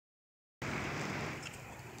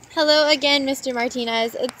Hello again, Mr.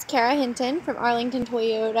 Martinez. It's Kara Hinton from Arlington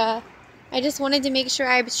Toyota. I just wanted to make sure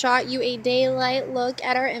I shot you a daylight look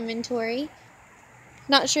at our inventory.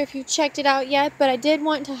 Not sure if you checked it out yet, but I did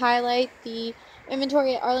want to highlight the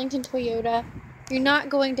inventory at Arlington Toyota. You're not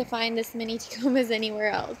going to find this many Tacomas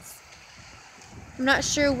anywhere else. I'm not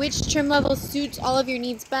sure which trim level suits all of your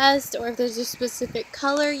needs best, or if there's a specific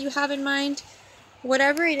color you have in mind.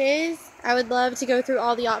 Whatever it is, I would love to go through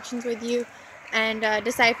all the options with you and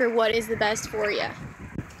decipher what is the best for you.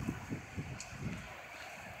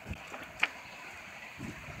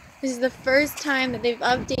 This is the first time that they've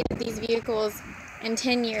updated these vehicles in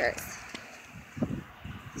 10 years.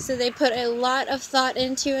 So they put a lot of thought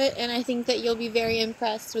into it, and I think that you'll be very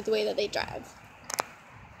impressed with the way that they drive.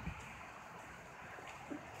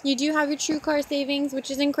 You do have your TrueCar savings, which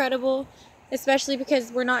is incredible, especially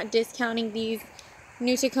because we're not discounting these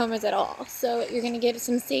new Tacomas at all. So you're going to get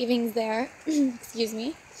some savings there. Excuse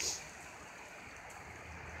me.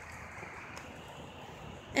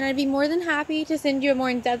 And I'd be more than happy to send you a more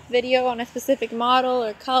in-depth video on a specific model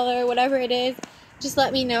or color, whatever it is. Just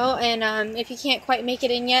let me know, and if you can't quite make it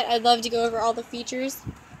in yet, I'd love to go over all the features.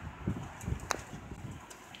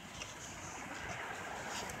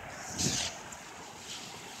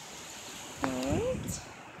 Alright,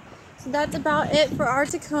 so that's about it for our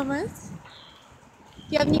Tacomas.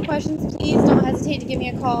 If you have any questions, please don't hesitate to give me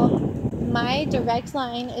a call. My direct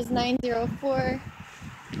line is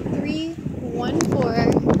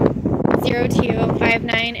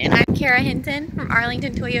 904-314-0259, and I'm Kara Hinton from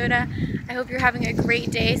Arlington Toyota. I hope you're having a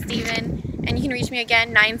great day, Steven, and you can reach me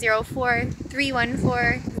again,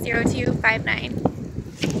 904-314-0259.